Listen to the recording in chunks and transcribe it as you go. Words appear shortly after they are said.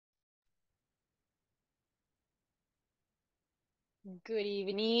Good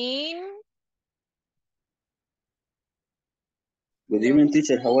evening. Good evening,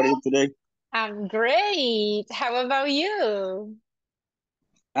 teacher. How are you today? I'm great. How about you?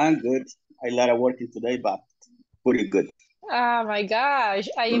 I'm good. A lot of working today, but pretty good. Oh my gosh,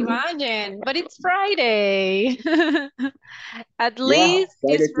 I imagine. But it's Friday. At Yeah, least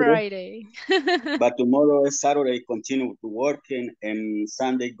Friday it's today, Friday. but tomorrow is Saturday. Continue to working, and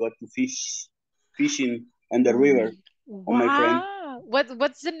Sunday go to fishing in the river. Oh, my friend. Wow.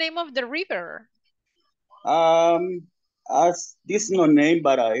 What's the name of the river? Um, as this no name,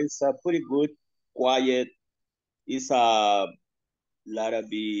 but it's a pretty good, quiet. It's a lot of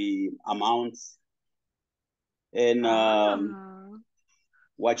the amounts and Ah.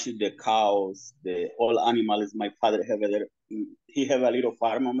 watching the cows, the all animals. My father have there. He have a little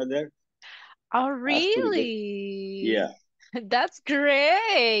farm over there. Oh, That's pretty good. Yeah. really? That's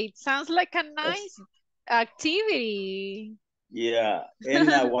great. Sounds like a Yes. nice activity. Yeah. And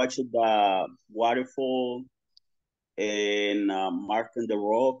I watched the waterfall and Martin the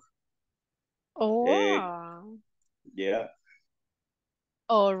Rock. Oh, Uh, wow. yeah.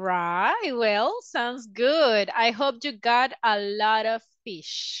 All right. Well, sounds good. I hope you got a lot of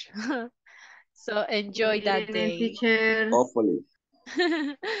fish. So Good enjoy that evening, day. teacher. Hopefully.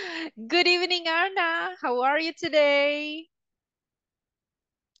 Good evening, Anna. How are you today?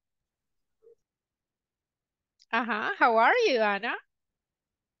 How are you, Anna?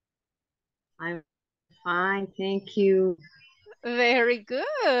 I'm fine, thank you. Very good.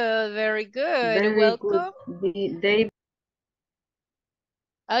 Very good. Very good Welcome. day.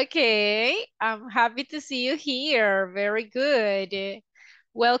 Okay. I'm happy to see you here. Very good.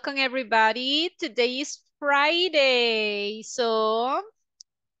 Welcome, everybody. Today is Friday. So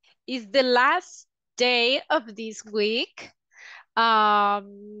it's the last day of this week.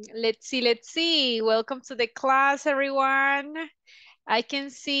 Let's see. Welcome to the class, everyone. I can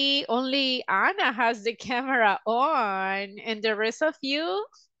see only Anna has the camera on, and the rest of you,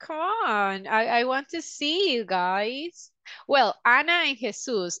 come on. I want to see you guys. Well, Anna and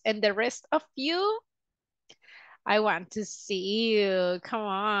Jesus, and the rest of you, I want to see you. Come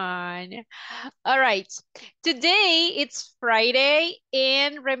on. All right. Today it's Friday,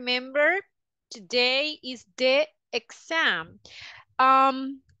 and remember, today is the exam.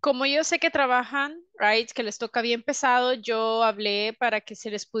 Como yo sé que trabajan, right, que les toca bien pesado, yo hablé para que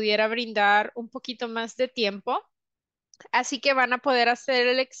se les pudiera brindar un poquito más de tiempo. Así que van a poder hacer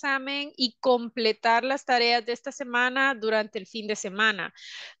el examen y completar las tareas de esta semana durante el fin de semana.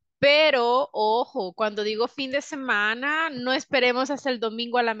 Pero, ojo, cuando digo fin de semana, no esperemos hasta el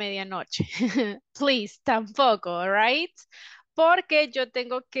domingo a la medianoche. Please, tampoco, right? Porque yo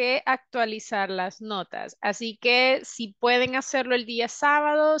tengo que actualizar las notas. Así que si pueden hacerlo el día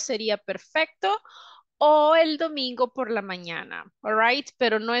sábado, sería perfecto. O el domingo por la mañana, all right?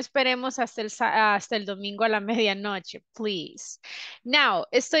 Pero no esperemos hasta el domingo a la medianoche, please. Now,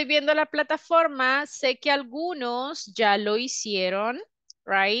 estoy viendo la plataforma, sé que algunos ya lo hicieron,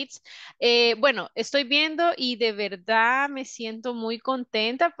 right? Bueno, estoy viendo y de verdad me siento muy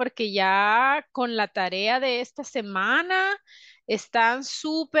contenta porque ya con la tarea de esta semana están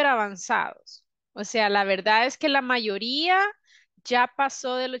súper avanzados. O sea, la verdad es que la mayoría ya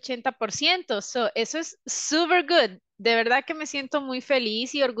pasó del 80%. So, eso es super good. De verdad que me siento muy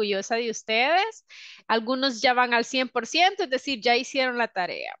feliz y orgullosa de ustedes. Algunos ya van al 100%, es decir, ya hicieron la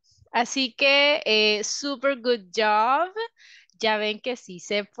tarea. Así que super good job. Ya ven que sí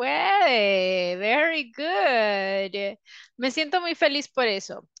se puede. Very good. Me siento muy feliz por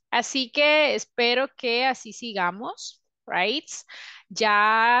eso. Así que espero que así sigamos, right?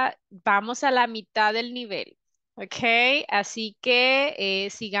 Ya vamos a la mitad del nivel. Ok, así que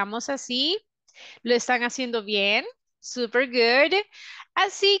sigamos así. Lo están haciendo bien. Super good.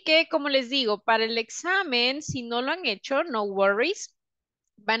 Así que, como les digo, para el examen, si no lo han hecho, no worries.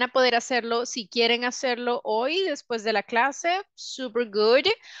 Van a poder hacerlo si quieren hacerlo hoy después de la clase, super good,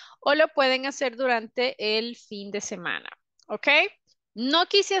 o lo pueden hacer durante el fin de semana, ¿ok? No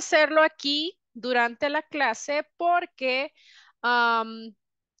quise hacerlo aquí durante la clase porque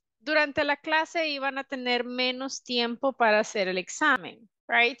durante la clase iban a tener menos tiempo para hacer el examen,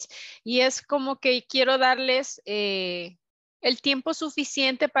 right? Y es como que quiero darles el tiempo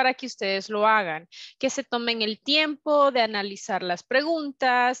suficiente para que ustedes lo hagan, que se tomen el tiempo de analizar las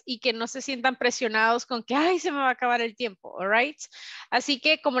preguntas y que no se sientan presionados con que, ay, se me va a acabar el tiempo, all right? Así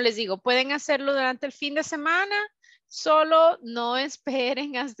que, como les digo, pueden hacerlo durante el fin de semana. Solo no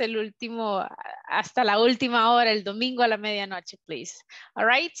esperen hasta el último, hasta la última hora, el domingo a la medianoche, please. All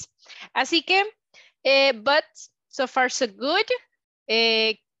right. Así que, but so far so good.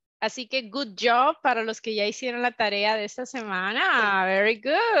 Así que good job para los que ya hicieron la tarea de esta semana. Very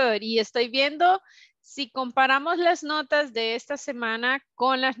good. Y estoy viendo si comparamos las notas de esta semana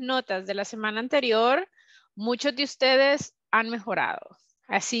con las notas de la semana anterior, muchos de ustedes han mejorado.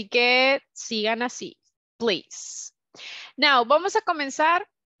 Así que sigan así, please. Now, vamos a comenzar.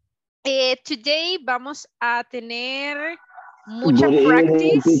 Today vamos a tener mucha Good evening,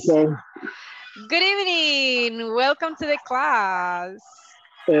 practice. teacher. Good evening. Welcome to the class.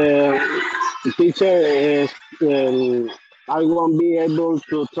 Teacher, I won't be able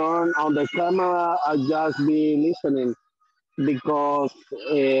to turn on the camera. I'll just be listening because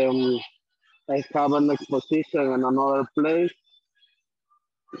I have an exposition in another place.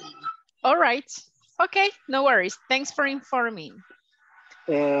 All right. Okay, no worries. Thanks for informing.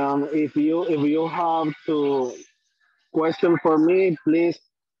 If you have to question for me, please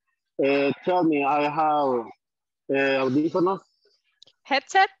tell me. I have audífonos.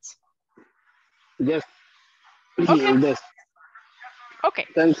 Headset? Yes. Okay. Yes. Okay.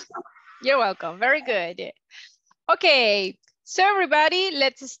 Thanks. You're welcome. Very good. Okay. So everybody,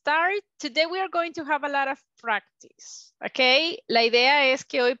 let's start. Today we are going to have a lot of practice. Okay. La idea es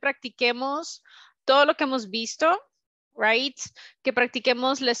que hoy practiquemos todo lo que hemos visto. Right? Que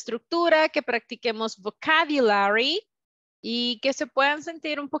practiquemos la estructura, que practiquemos vocabulary y que se puedan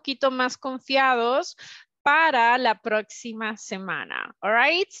sentir un poquito más confiados para la próxima semana. All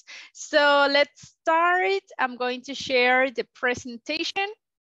right? So let's start. I'm going to share the presentation.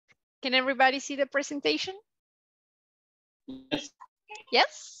 Can everybody see the presentation? Yes.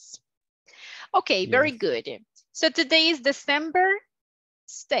 Yes? Okay, very good. So today is December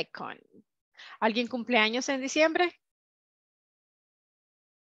 2nd. ¿Alguien cumpleaños en diciembre?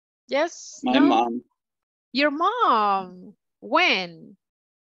 Yes? My no? mom. Your mom. When?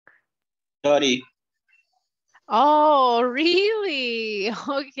 30. Oh, really?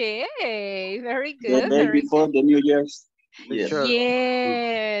 Okay. Very The good. day Very before good. the New Year's. Yes. Yes.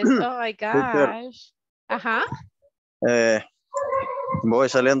 Yes. Oh my gosh. Ajá. Voy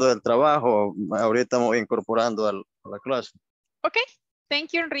saliendo del trabajo, ahorita me voy incorporando a la clase. Okay.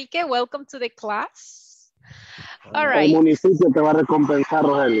 Thank you, Enrique. Welcome to the class. All El right. municipio te va a recompensar,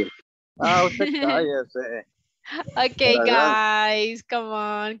 Rogelio. Usted cállese. Okay, ¿Verdad? guys,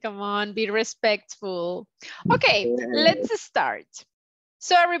 come on, be respectful. Okay, let's start.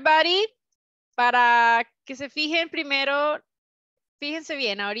 So everybody, para que se fijen primero, fíjense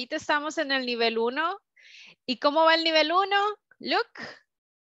bien, ahorita estamos en el nivel 1. ¿Y cómo va el nivel 1? Look,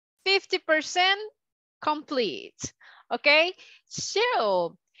 50% complete. Okay,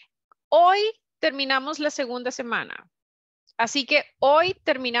 so hoy terminamos la segunda semana. Así que hoy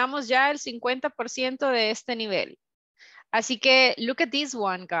terminamos ya el 50% de este nivel. Así que, look at this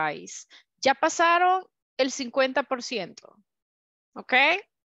one, guys. Ya pasaron el 50%. ¿Ok?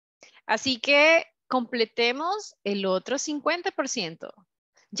 Así que completemos el otro 50%.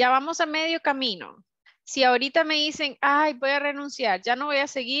 Ya vamos a medio camino. Si ahorita me dicen, ay, voy a renunciar, ya no voy a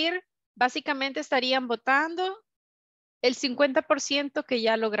seguir, básicamente estarían votando el 50% que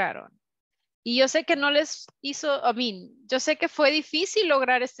ya lograron. Y yo sé que no les hizo, yo sé que fue difícil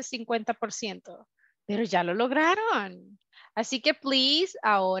lograr este 50%, pero ya lo lograron. Así que, please,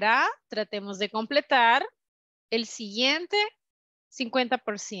 ahora tratemos de completar el siguiente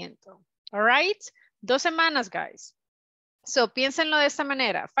 50%. All right? 2 semanas, guys. So, piénsenlo de esta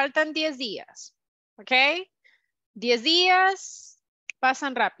manera. Faltan 10 días. ¿Ok? 10 días.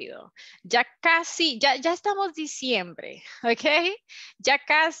 Pasan rápido. Ya casi, ya estamos diciembre, ¿ok? Ya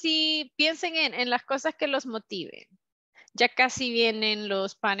casi, piensen en las cosas que los motiven. Ya casi vienen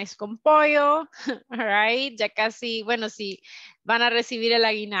los panes con pollo, all right? Ya casi, bueno, sí, van a recibir el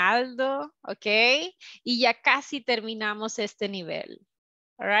aguinaldo, ¿ok? Y ya casi terminamos este nivel,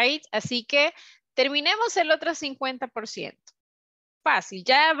 all right? Así que terminemos el otro 50%. Fácil,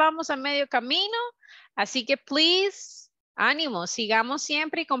 ya vamos a medio camino, así que please... Ánimo, sigamos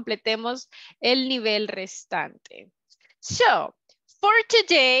siempre y completemos el nivel restante. So, for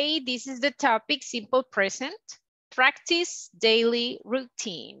today, this is the topic, simple present, practice daily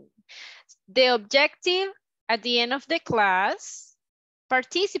routine. The objective at the end of the class,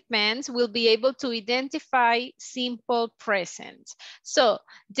 participants will be able to identify simple present. So,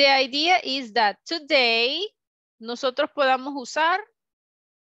 the idea is that today, nosotros podamos usar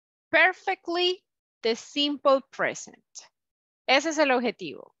perfectly the simple present. Ese es el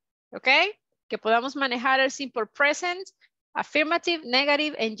objetivo, ¿ok? Que podamos manejar el simple present, affirmative,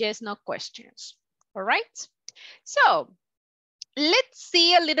 negative, and yes, no questions. All right? So, let's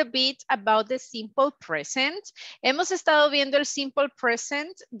see a little bit about the simple present. Hemos estado viendo el simple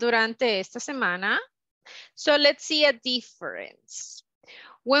present durante esta semana. So, let's see a difference.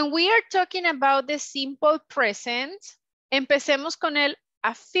 When we are talking about the simple present, empecemos con el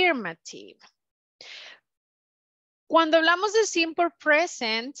affirmative. Cuando hablamos de simple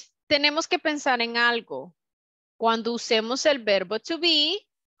present, tenemos que pensar en algo. Cuando usemos el verbo to be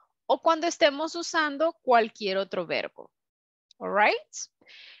o cuando estemos usando cualquier otro verbo. All right?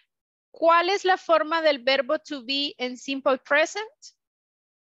 ¿Cuál es la forma del verbo to be en simple present?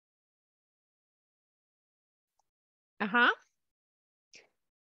 Ajá.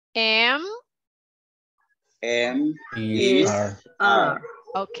 Am. Is, are.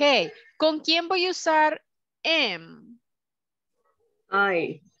 Ok. ¿Con quién voy a usar am?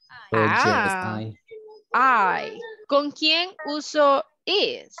 I. I. ¿Con quién uso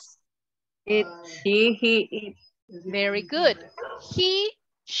is? It. He. He. It. Very good. He,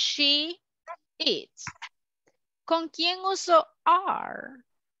 she, it. ¿Con quién uso are?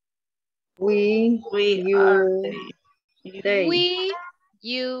 We. You. They. We,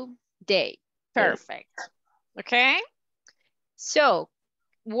 you, they. Perfect. Okay. So,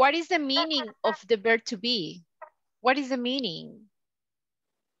 what is the meaning of the verb to be? What is the meaning?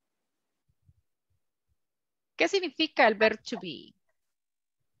 ¿Qué significa el verb to be?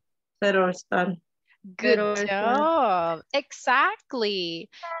 Pero estar. Good job. Exactly.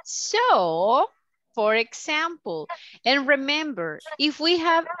 So, for example, and remember, if we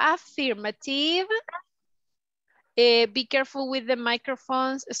have affirmative, be careful with the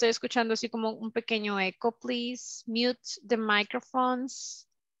microphones. Estoy escuchando así como un pequeño eco, please. Mute the microphones.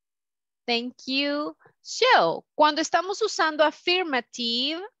 Thank you. So, cuando estamos usando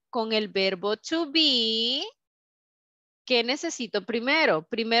affirmative con el verbo to be, ¿qué necesito primero?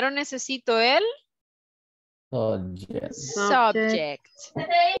 Primero necesito el subject.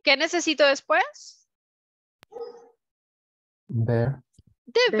 ¿Qué necesito después? Ver.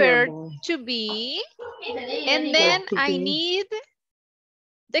 The verb to be. And then I need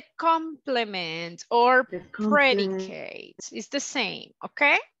the complement or predicate. It's the same,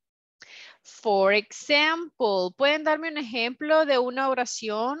 okay? For example, ¿pueden darme un ejemplo de una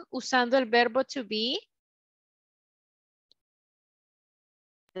oración usando el verbo to be?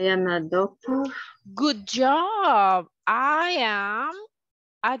 I am a doctor. Good job. I am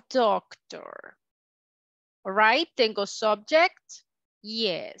a doctor. All right, tengo subject.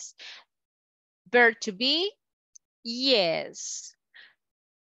 Yes. Verb to be. Yes.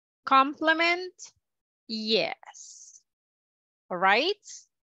 Complement. Yes. All right.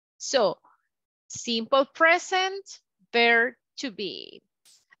 So, simple present, verb to be.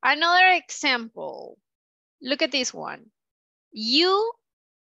 Another example. Look at this one. You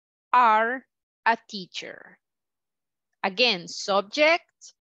are a teacher. Again,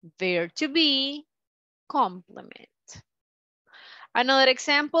 subject, verb to be, complement. Another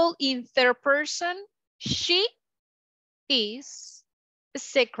example, in third person, she is a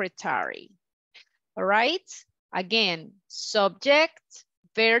secretary. All right? Again, subject,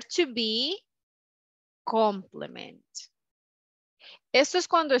 verb to be, complement. Esto es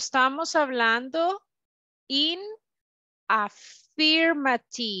cuando estamos hablando in affirmative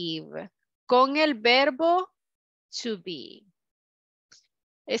con el verbo to be.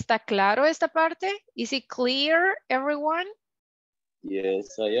 ¿Está claro esta parte? Is it clear, everyone?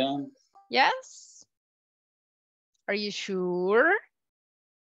 Yes, I am. Yes? Are you sure?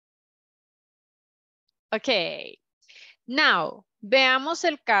 Okay. Now, veamos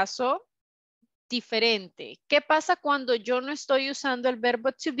el caso diferente. ¿Qué pasa cuando yo no estoy usando el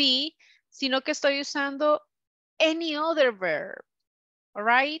verbo to be, sino que estoy usando any other verb? All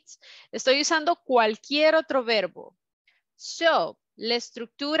right? Estoy usando cualquier otro verbo. So, la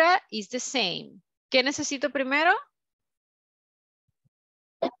estructura is the same. ¿Qué necesito primero?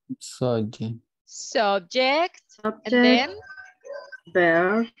 Subject. Subject. And then?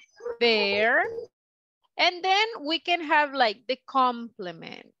 Verb. Verb. And then we can have like the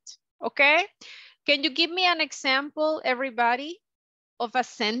complement. Okay? Can you give me an example, everybody, of a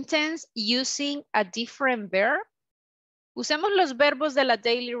sentence using a different verb? Usemos los verbos de la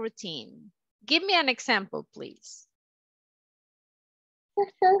daily routine. Give me an example, please.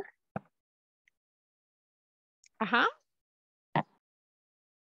 Ajá.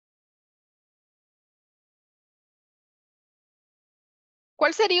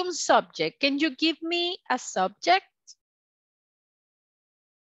 ¿Cuál sería un subject? Can you give me a subject?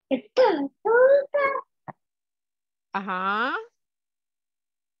 Ajá.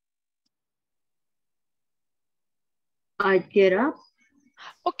 I get up.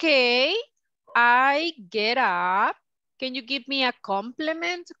 Okay. I get up. Can you give me a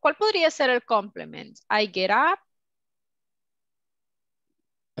complement? ¿Cuál podría ser el complement? I get up.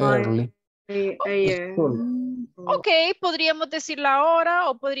 Early. I Ok, podríamos decir la hora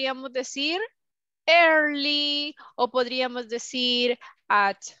o podríamos decir early o podríamos decir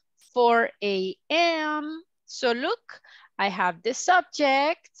at 4 a.m. So look, I have the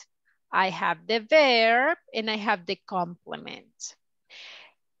subject, I have the verb, and I have the complement.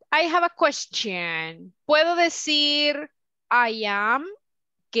 I have a question. ¿Puedo decir I am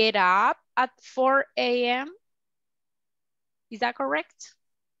get up at 4 a.m.? Is that correct?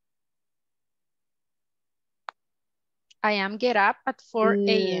 I am get up at 4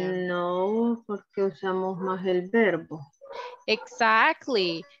 a.m. No, porque usamos más el verbo.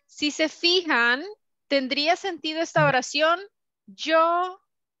 Exactly. Si se fijan, ¿tendría sentido esta oración? Yo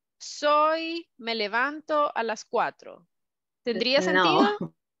me levanto a las 4. ¿Tendría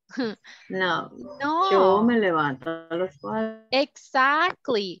sentido? No. No. Yo me levanto a las 4.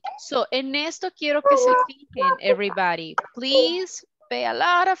 Exactly. So, en esto quiero que se fijen, everybody. Please pay a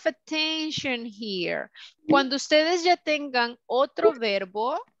lot of attention here. Cuando ustedes ya tengan otro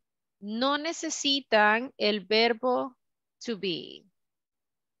verbo, no necesitan el verbo to be.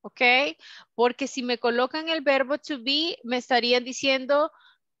 ¿Ok? Porque si me colocan el verbo to be, me estarían diciendo,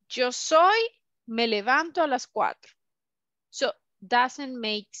 yo me levanto a las 4. So, doesn't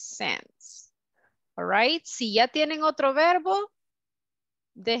make sense. All right? Si ya tienen otro verbo,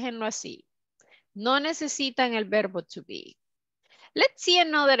 déjenlo así. No necesitan el verbo to be. Let's see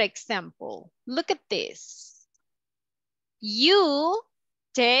another example. Look at this. You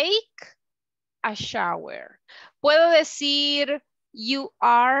take a shower. ¿Puedo decir you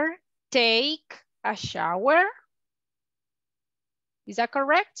are take a shower? Is that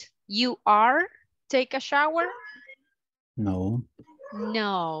correct? You are take a shower? No.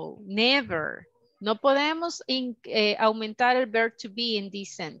 No, never. No podemos aumentar el verb to be in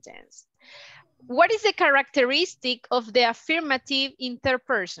this sentence. What is the characteristic of the affirmative in third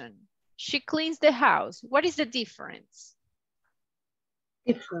person? She cleans the house. What is the difference?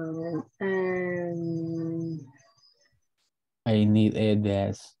 Different. I need a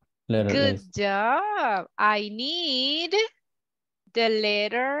desk. Letter Good S. job. I need the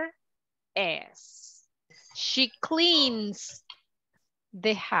letter S. She cleans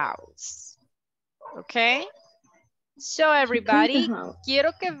the house. Okay? So everybody,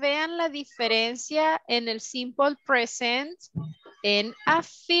 quiero que vean la diferencia en el simple present en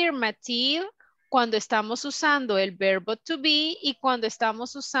affirmative cuando estamos usando el verbo to be y cuando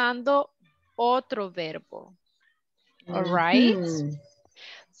estamos usando otro verbo. All right?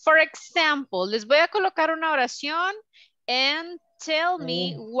 For example, les voy a colocar una oración and tell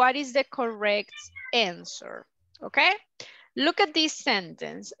me what is the correct answer. Okay? Look at this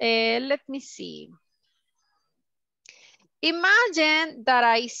sentence. Let me see. Imagine that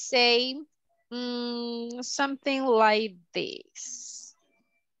I say something like this.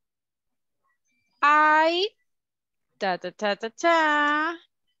 I, ta, ta, ta, ta, ta.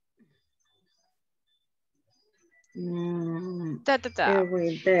 Ta, ta, ta.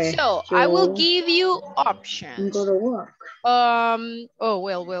 Every day. So I will give you options. Go to work. Oh,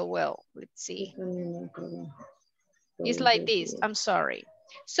 well. Let's see. It's like this. I'm sorry.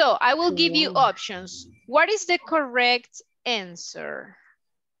 So I will give you options. What is the correct answer?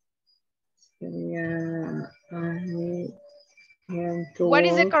 What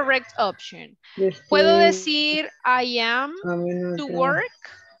is the correct option? ¿Puedo decir I am to work?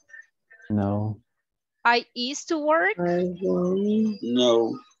 No. I is to work?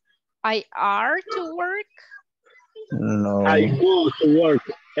 No. I are to work? No. I go to work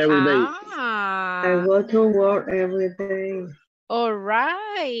every day. I go to work every day. All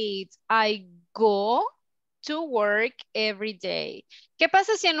right. I go to work every day. ¿Qué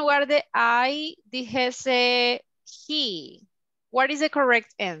pasa si en lugar de I dijese he? What is the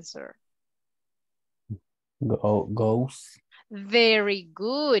correct answer? Goes. Very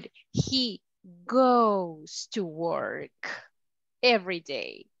good. He goes to work every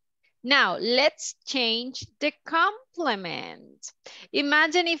day. Now, let's change the complement.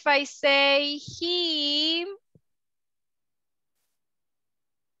 Imagine if I say he.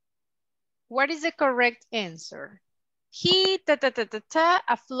 What is the correct answer? He,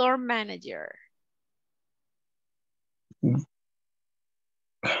 a floor manager.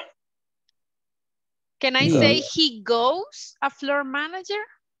 Can I say he goes a floor manager?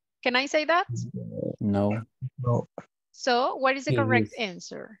 Can I say that? No. No. So, what is the correct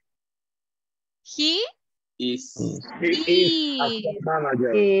answer? He Is. He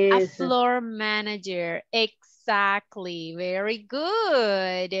is a floor manager. Exactly. Very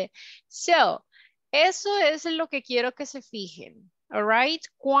good. So, eso es lo que quiero que se fijen. All right.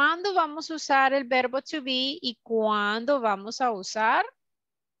 ¿Cuándo vamos a usar el verbo to be y cuándo vamos a usar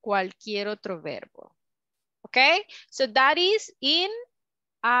cualquier otro verbo? Okay, so that is in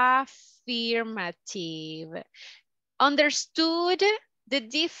affirmative. Understood the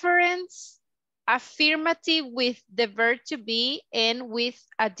difference affirmative with the verb to be and with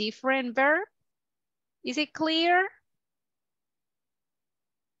a different verb? Is it clear?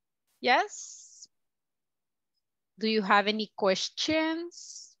 Yes? Do you have any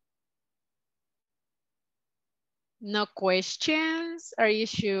questions? No questions? Are you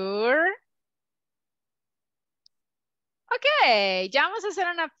sure? Ok, ya vamos a hacer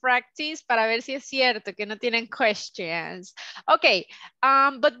una practice para ver si es cierto que no tienen questions. Okay,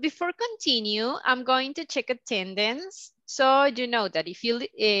 but before continue, I'm going to check attendance. So you know that if you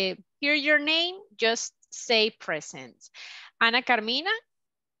hear your name, just say present. Ana Carmina?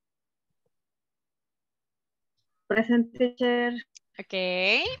 Present, teacher.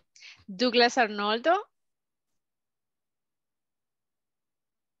 Okay. Douglas Arnoldo?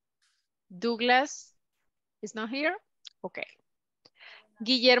 Douglas is not here? Okay.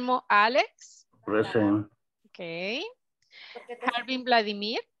 Guillermo Alex? Present. Okay. Harvin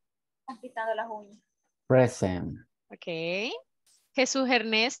Vladimir? Present. Okay. Jesús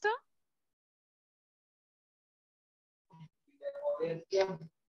Ernesto?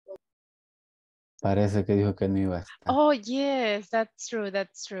 Parece que dijo que no iba a estar. Oh, yes, that's true,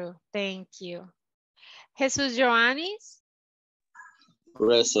 that's true. Thank you. Jesús Joanis?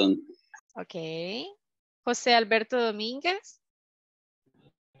 Present. Okay. José Alberto Domínguez?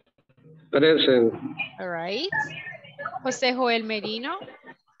 Present. All right. José Joel Merino?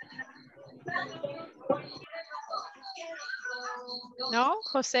 No,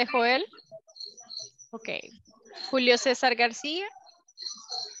 José Joel? Okay. Julio César García?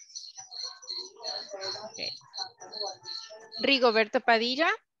 Okay. Rigoberto Padilla?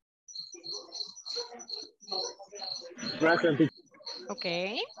 Present.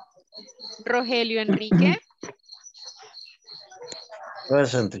 Okay. Rogelio Enrique?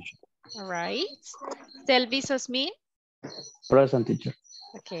 Present. All right. Selvi Sosmin? Present, teacher.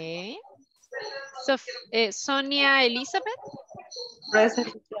 Okay. Sonia Elizabeth?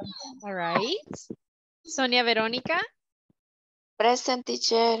 Present. All right. Sonia Verónica? Present,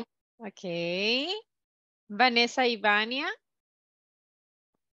 teacher. Okay. Vanessa Ivania?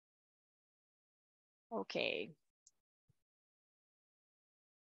 Okay.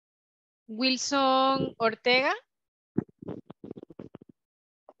 Wilson Ortega?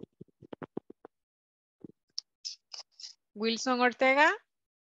 Wilson Ortega?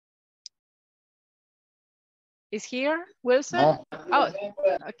 Is here, Wilson? No. Oh,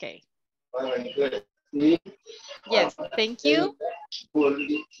 okay. Yes, thank you.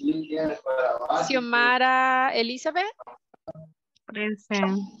 Xiomara Elizabeth?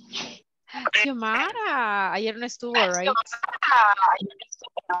 Present. Xiomara, ayer no estuvo, right?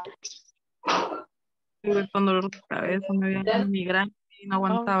 Tuve con dolor de cabeza, me había dado migraña y no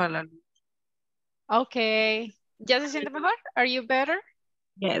aguantaba la luz. Okay. ¿Ya se siente mejor? Are you better?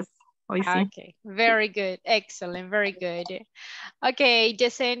 Yes, hoy sí. Okay, very good. Excellent, very good. Okay,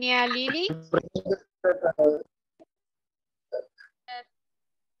 Yesenia Lily.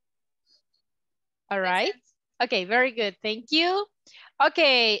 All right. Okay, very good. Thank you.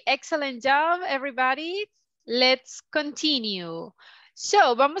 Okay, excellent job, everybody. Let's continue.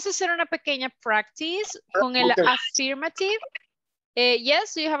 So, vamos a hacer una pequeña practice con el affirmative.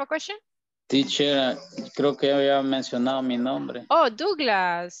 Yes, do you have a question? Teacher, creo que había mencionado mi nombre. Oh,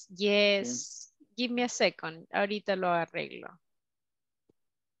 Douglas. Yes. Give me a second. Ahorita lo arreglo.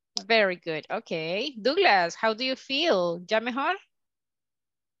 Very good. Okay. Douglas, how do you feel? ¿Ya mejor?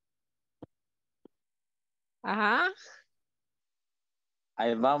 Ajá.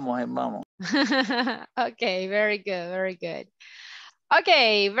 Ahí vamos, ahí vamos. Okay, very good, very good.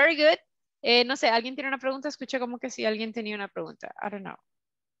 Okay, very good. No sé, ¿alguien tiene una pregunta? Escuché como que sí, alguien tenía una pregunta. I don't know.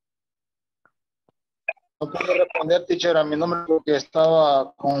 No puedo responder, teacher, a mi nombre porque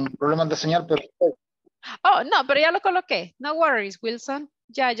estaba con problemas de señal, pero... Oh, no, pero ya lo coloqué. No worries, Wilson.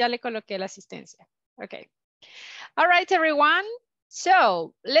 Ya le coloqué la asistencia. Okay. All right, everyone.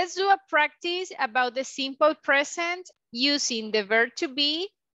 So, let's do a practice about the simple present using the verb to be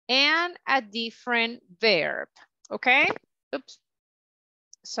and a different verb. Okay? Oops.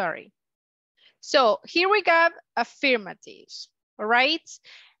 Sorry. So, here we got affirmatives. All right?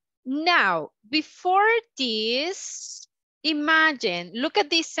 Now, before this, imagine, look at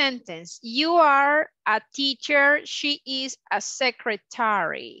this sentence. You are a teacher, she is a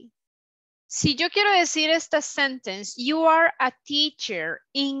secretary. Si yo quiero decir esta sentence, you are a teacher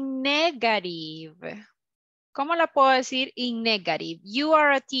in negative. ¿Cómo la puedo decir in negative? You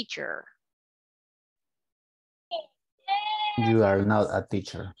are a teacher. You are not a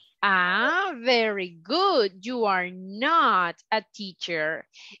teacher. Ah, very good. You are not a teacher.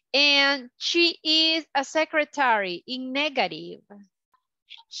 And she is a secretary in negative.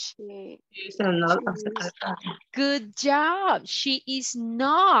 She Is not a is secretary. Good job. She is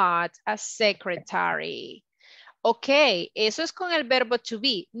not a secretary. Ok, eso es con el verbo to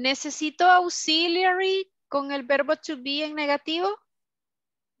be. ¿Necesito auxiliary con el verbo to be en negativo?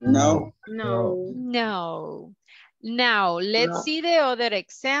 No. No. No. Now, let's No. see the other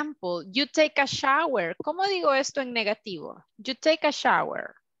example. You take a shower. ¿Cómo digo esto en negativo? You take a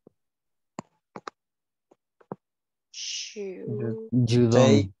shower. You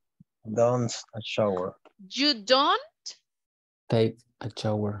Take don't a shower. You don't take a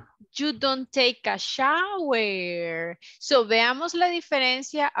shower. You don't take a shower. So, veamos la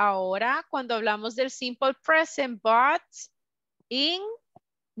diferencia ahora cuando hablamos del simple present, but in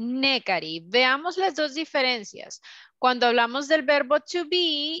negative. Veamos las dos diferencias. Cuando hablamos del verbo to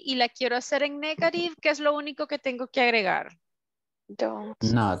be y la quiero hacer en negative, ¿qué es lo único que tengo que agregar? don't.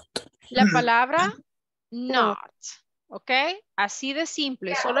 Not. La palabra not. ¿Ok? Así de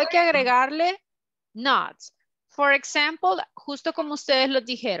simple. Solo hay que agregarle not. For example, justo como ustedes lo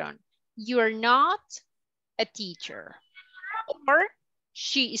dijeron, you're not a teacher. Or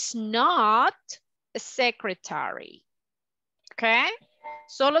she is not a secretary. ¿Ok?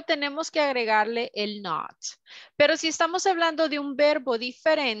 Solo tenemos que agregarle el not. Pero si estamos hablando de un verbo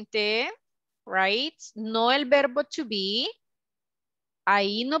diferente, right? No el verbo to be,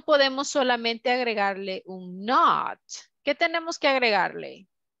 ahí no podemos solamente agregarle un not. ¿Qué tenemos que agregarle?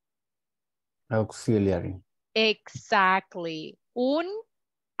 Auxiliary. Exactly. Un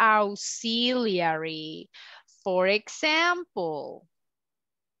auxiliary. For example,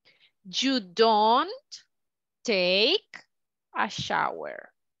 you don't take a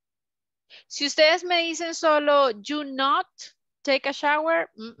shower. Si ustedes me dicen solo you not take a shower,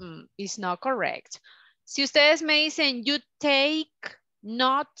 it's not correct. Si ustedes me dicen you take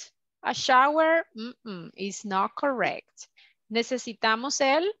not a shower, it's not correct. Necesitamos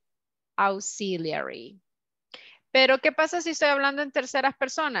el auxiliary. Pero, ¿qué pasa si estoy hablando en terceras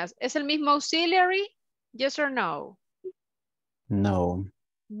personas? ¿Es el mismo auxiliary? Yes or no? No.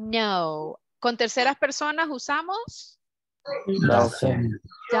 No. ¿Con terceras personas usamos? Doesn't.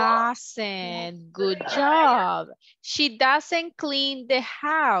 Doesn't. Good job. She doesn't clean the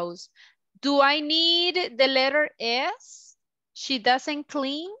house. Do I need the letter S? She doesn't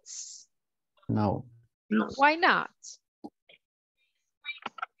cleans? No. No. Why not?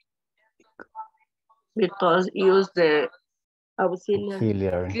 Because use the auxiliary.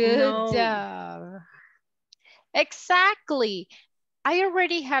 Auxiliary. Good No. job. Exactly. I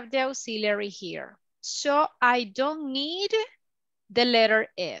already have the auxiliary here. So I don't need the letter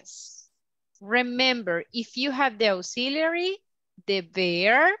S. Remember, if you have the auxiliary, the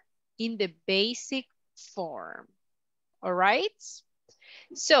verb in the basic form. All right?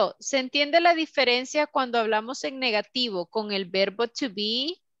 So, ¿se entiende la diferencia cuando hablamos en negativo con el verbo to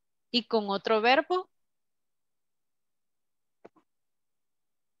be y con otro verbo?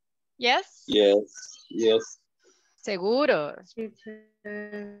 Yes? Yes. Yes. Seguro.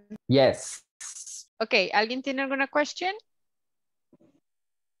 Yes. Ok, ¿alguien tiene alguna question?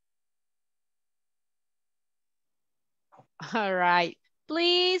 All right.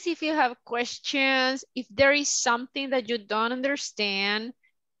 Please, if you have questions, if there is something that you don't understand,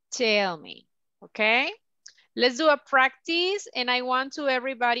 tell me, okay? Let's do a practice and I want to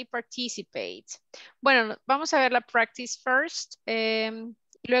everybody participate. Bueno, vamos a ver la practice first.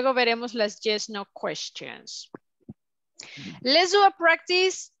 Luego veremos las yes, no questions. Let's do a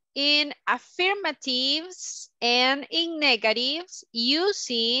practice in affirmatives and in negatives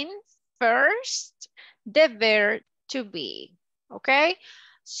using first the verb to be, okay?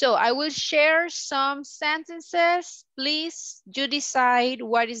 So I will share some sentences. Please, you decide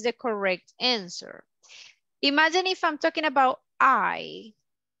what is the correct answer. Imagine if I'm talking about I.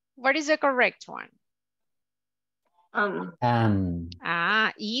 What is the correct one?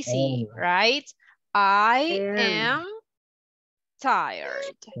 Easy, right? I am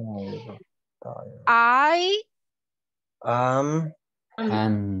tired. I am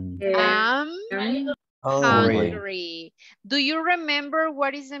hungry. Do you remember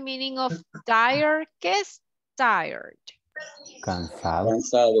what is the meaning of tired? ¿Qué es tired?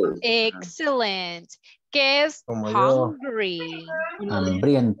 Cansado. Excellent. ¿Qué es hungry?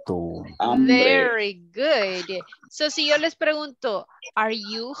 Hambriento. Very good. So, si yo les pregunto, are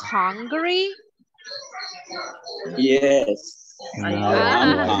you hungry? Yes.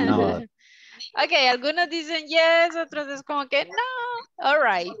 No. Okay, algunos dicen yes, otros es como que no. All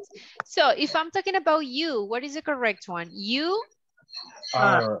right. So, if I'm talking about you, what is the correct one? You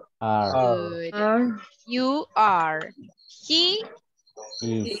Are. Good. You are. He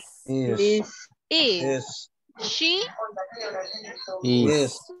Is. is. She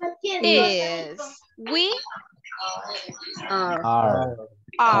Is. is. We Are.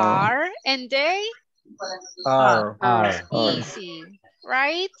 are. And they Are. easy.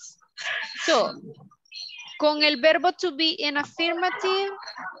 Right? So, con el verbo to be in affirmative,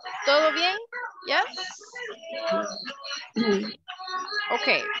 ¿todo bien? Yes?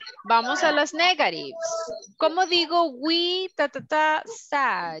 Ok, vamos a las negatives. ¿Cómo digo we,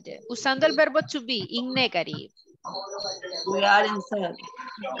 sad? Usando el verbo to be in negative. We are sad.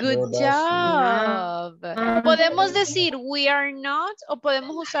 Good job. Podemos decir we are not o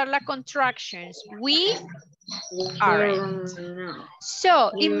podemos usar la contractions. We aren't.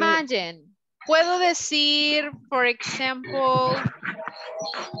 So, imagine. Puedo decir, for example,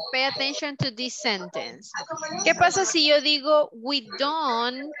 pay attention to this sentence. ¿Qué pasa si yo digo we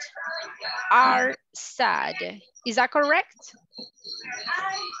don't are sad? Is that correct?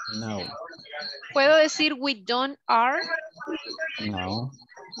 No. ¿Puedo decir we don't are? No.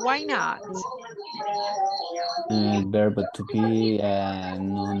 Why not? El verbo to be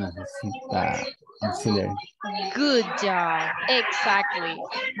no necesita auxiliary. Good job. Exactly.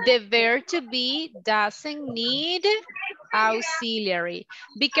 The verb to be doesn't need auxiliary.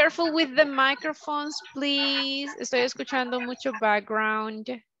 Be careful with the microphones, please. Estoy escuchando mucho background.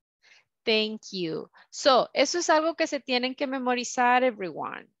 Thank you. So, eso es algo que se tienen que memorizar,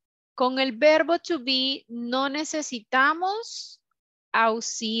 everyone. Con el verbo to be no necesitamos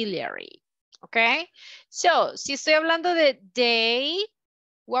auxiliary. Okay? So, si estoy hablando de they,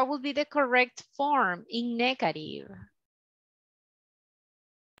 what would be the correct form in negative?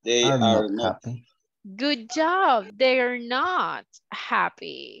 They are not happy. Good job. They are not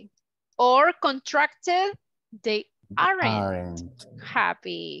happy. Or contracted, they aren't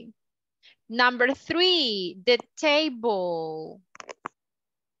happy. Number 3, the table.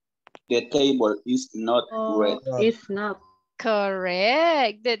 The table is not red. It's not.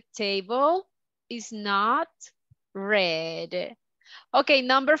 Correct. The table is not red. Okay,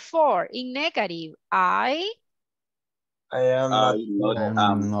 number 4, in negative, I am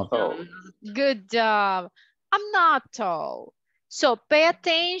not tall. Good job. I'm not tall. So pay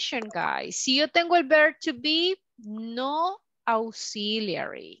attention, guys. Si yo tengo el verb to be, no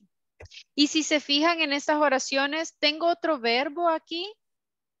auxiliary. Y si se fijan en estas oraciones, ¿tengo otro verbo aquí?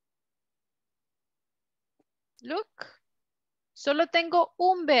 Look. Solo tengo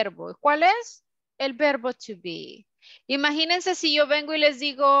un verbo. ¿Cuál es? El verbo to be. Imagínense si yo vengo y les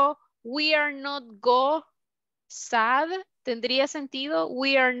digo, we are not go sad. ¿Tendría sentido?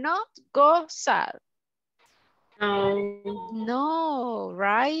 We are not go sad. No,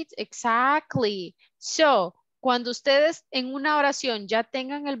 right? Exactly. So, cuando ustedes en una oración ya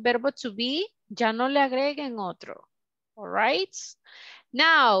tengan el verbo to be, ya no le agreguen otro. All right?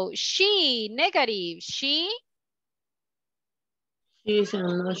 Now, she, negative, she is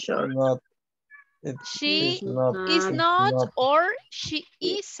not short. She is not or she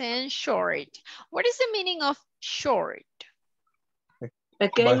isn't short. What is the meaning of short?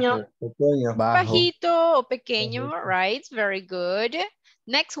 Pequeño. Bajito o pequeño, right? Very good.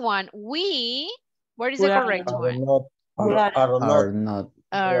 Next one, we, what is the correct one? Are not.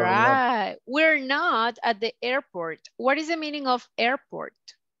 All right, we're not at the airport. What is the meaning of airport?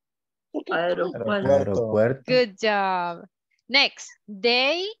 Aeropuerto. Good job. Next,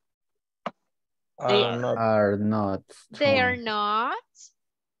 they are not. They are not.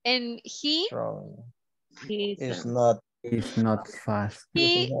 And he is not fast.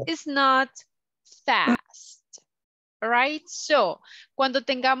 He is not fast. Right? So, cuando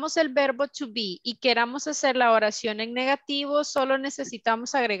tengamos el verbo to be y queramos hacer la oración en negativo, solo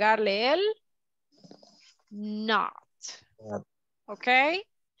necesitamos agregarle el not. ¿Ok?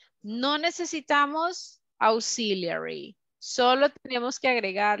 No necesitamos auxiliary. Solo tenemos que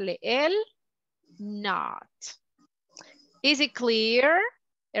agregarle el not. Is it clear,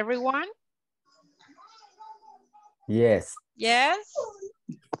 everyone? Yes. Yes?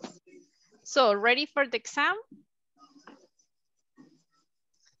 So, ready for the exam?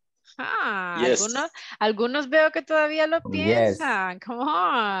 Yes. Algunos veo que todavía lo piensan. Yes. Come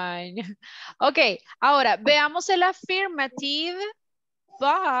on. Ok, ahora veamos el affirmative,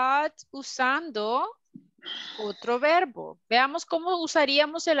 but usando otro verbo. Veamos cómo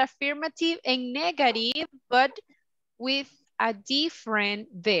usaríamos el affirmative en negative, but with a different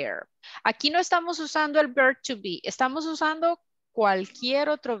verb. Aquí no estamos usando el verb to be, estamos usando cualquier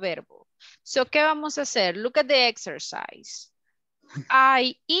otro verbo. So, ¿qué vamos a hacer? Look at the exercise.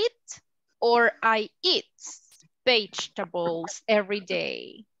 I eat or I eat. vegetables every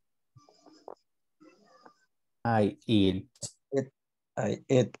day? I eat. I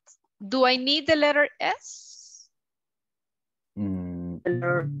eat. Do I need the letter S?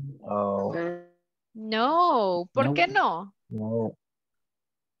 Oh, No. ¿Por No. qué no? no.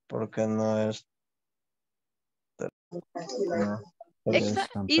 Porque no es. No.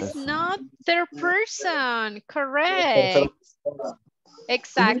 It's not third person. Correct.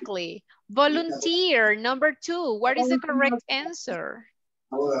 Exactly. Volunteer, number 2. What is the correct answer?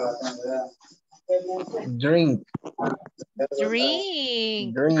 Drink.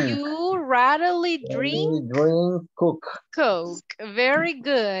 Drink. Drink. You readily drink Drink, cook. Coke. Very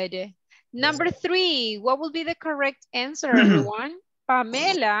good. Number 3. What will be the correct answer, everyone?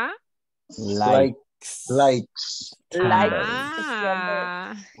 Pamela. Likes. Likes.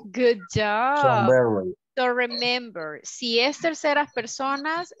 Ah, good job. Strawberry. So remember, si es terceras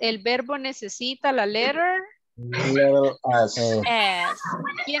personas, el verbo necesita la letter Letter S. S.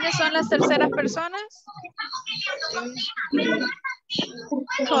 ¿Quiénes son las terceras personas?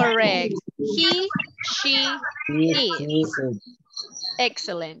 Correct. He, she, it.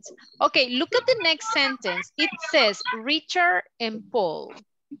 Excellent. Okay, look at the next sentence. It says Richard and Paul.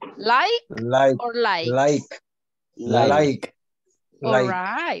 Like or likes? Like. All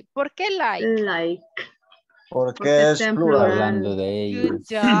right. ¿Por qué like? Like. Porque es plural. Hablando de ellos. Good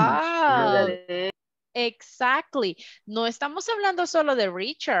job. Exactly. No estamos hablando solo de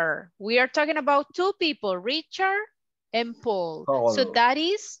Richard. We are talking about two people, Richard and Paul. So that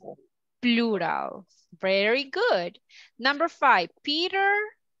is plural. Very good. Number 5, Peter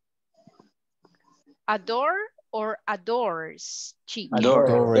adore or adores chicken.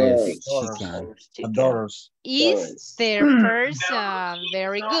 Adores chicken. Adores. Is third person.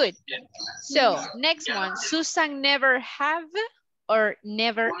 Very good. So next one, Susan never have or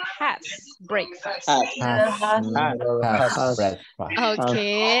never has breakfast. Has breakfast.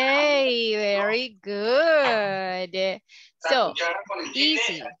 Okay, very good. So,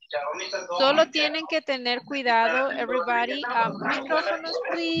 easy. Solo tienen que tener cuidado, everybody. Microphones,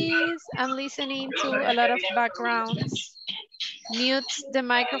 please. I'm listening to a lot of backgrounds. Mute the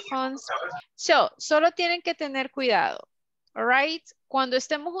microphones. So, solo tienen que tener cuidado. All right. Cuando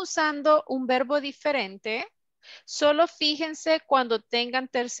estemos usando un verbo diferente, solo fíjense cuando tengan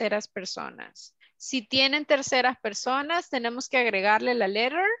terceras personas. Si tienen terceras personas, tenemos que agregarle la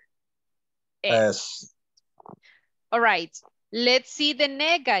letter S. All right, let's see the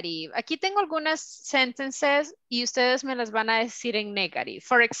negative. Aquí tengo algunas sentences y ustedes me las van a decir en negative.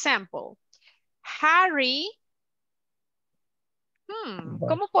 For example, Harry.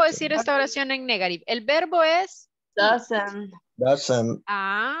 ¿Cómo puedo decir esta oración en negative? El verbo es Doesn't.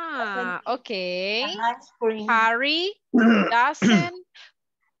 Ah, ok. Harry doesn't.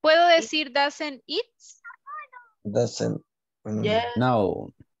 ¿Puedo decir doesn't eat? Doesn't. Yes.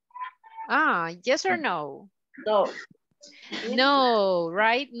 No. Yes or no? No. No,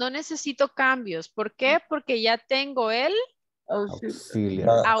 right? No necesito cambios. ¿Por qué? Porque ya tengo el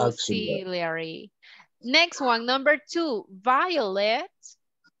auxiliary. Next one, number 2. Violet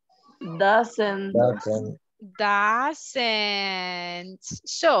Doesn't.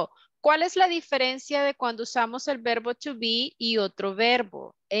 So, ¿cuál es la diferencia de cuando usamos el verbo to be y otro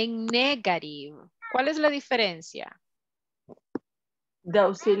verbo? En negative. ¿Cuál es la diferencia? The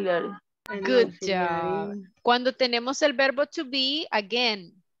auxiliary. Good job. Cuando tenemos el verbo to be,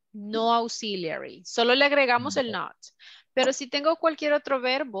 again, no auxiliary. Solo le agregamos el not. Pero si tengo cualquier otro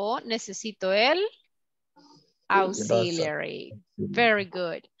verbo, necesito el auxiliary. Very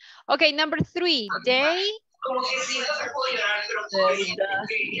good. Okay, number 3. They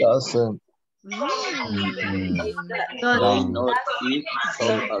Doesn't.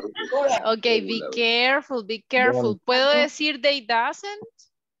 Okay, be careful, be careful. ¿Puedo decir they doesn't?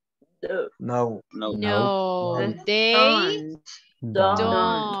 No. No, they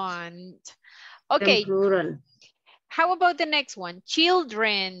don't. Okay. How about the next one?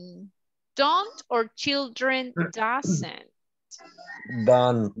 Children don't or children doesn't?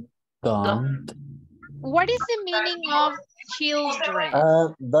 Don't. What is the meaning of children?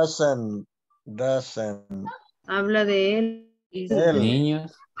 Doesn't. Habla de él.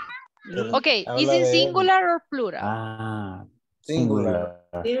 Niños. Okay, is it singular or plural? Singular.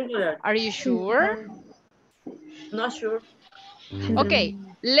 Are you sure? Not sure. Okay,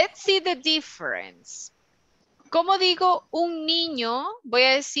 let's see the difference. ¿Cómo digo un niño? Voy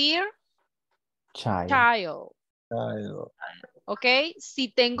a decir child. Ok, si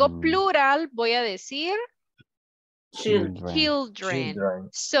tengo plural, voy a decir children.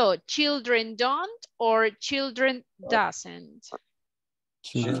 So, children don't or children doesn't.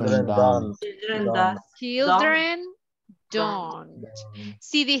 Children don't. Children don't.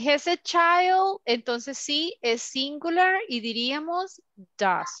 Si dijese child, entonces sí es singular y diríamos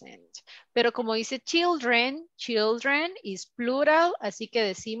doesn't. Pero como dice children, children is plural, así que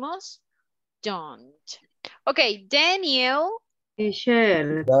decimos don't. Okay, Daniel.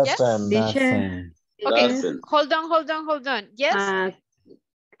 Teacher. Yes? Doesn't. Okay, Doesn't. hold on. Yes?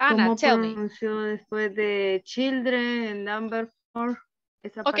 Anna, ¿Cómo tell me. pronunció después de children, number 4?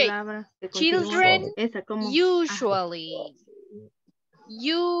 Esa Okay, palabra que children continúa. Esa, ¿cómo? usually.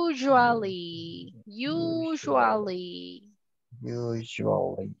 Usually.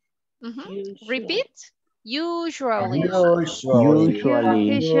 Repeat. Usually.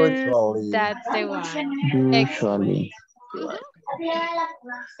 That's the one. Excellent.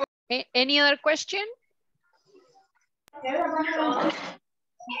 Any other question?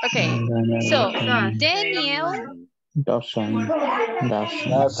 Okay, so Daniel Doesn't.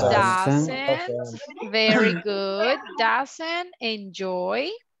 doesn't, very good, doesn't enjoy.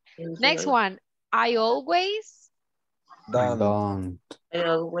 Next one, I always. Don't.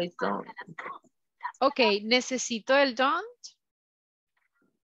 Okay, necesito el don't.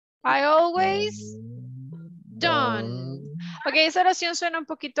 I always don't. Okay, esa oración suena un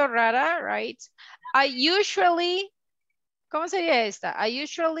poquito rara, right? I usually, ¿cómo sería esta? I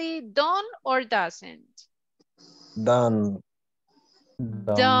usually don't or doesn't? Don't.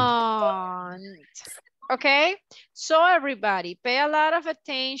 Okay, so everybody, pay a lot of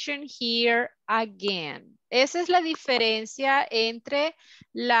attention here again. Esa es la diferencia entre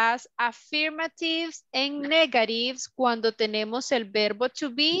las affirmatives and negatives cuando tenemos el verbo to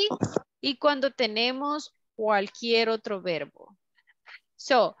be y cuando tenemos cualquier otro verbo.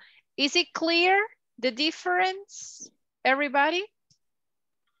 So, is it clear the difference, everybody?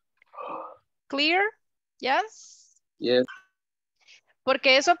 Clear? Yes? Yes.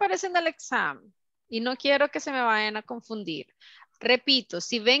 Porque eso aparece en el examen y no quiero que se me vayan a confundir. Repito,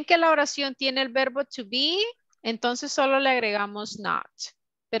 si ven que la oración tiene el verbo to be, entonces solo le agregamos not.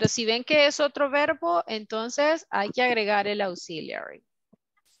 Pero si ven que es otro verbo, entonces hay que agregar el auxiliary.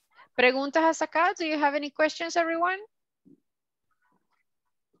 ¿Preguntas hasta acá? Do you have any questions, everyone?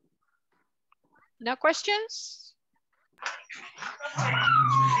 No questions?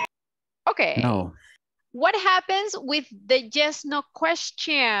 Okay. No. What happens with the yes, no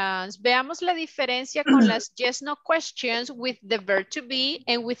questions? Veamos la diferencia con las yes, no questions with the verb to be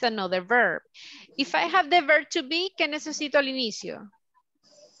and with another verb. If I have the verb to be, ¿qué necesito al inicio?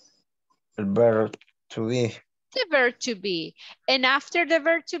 El verb to be. The verb to be. And after the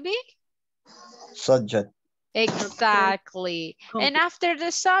verb to be? Subject. Exactly. And after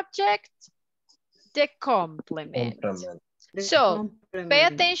the subject? The complement. So, pay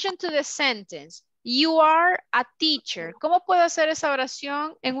attention to the sentence. You are a teacher. ¿Cómo puedo hacer esa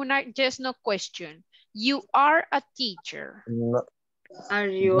oración en una yes, no question? You are a teacher. No. Are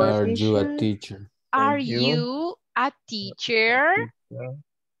you a teacher? Are you a teacher?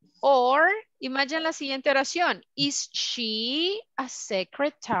 Or, imagine la siguiente oración. Is she a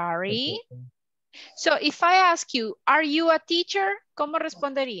secretary? So, if I ask you, are you a teacher? ¿Cómo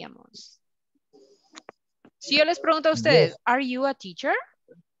responderíamos? Si yo les pregunto a ustedes, are you a teacher?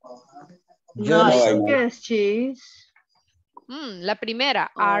 Yes, she is. La primera,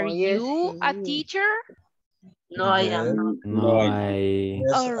 are you a teacher? No, I am not. No, I.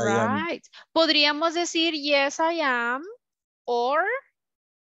 All right. Podríamos decir yes, I am, or.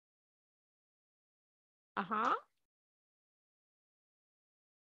 Ajá.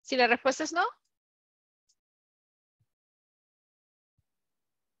 Si la respuesta es no.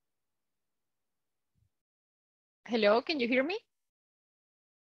 Hello, can you hear me?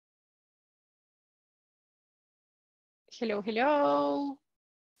 Hello, hello.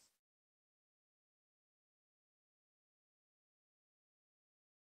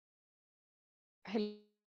 Hello.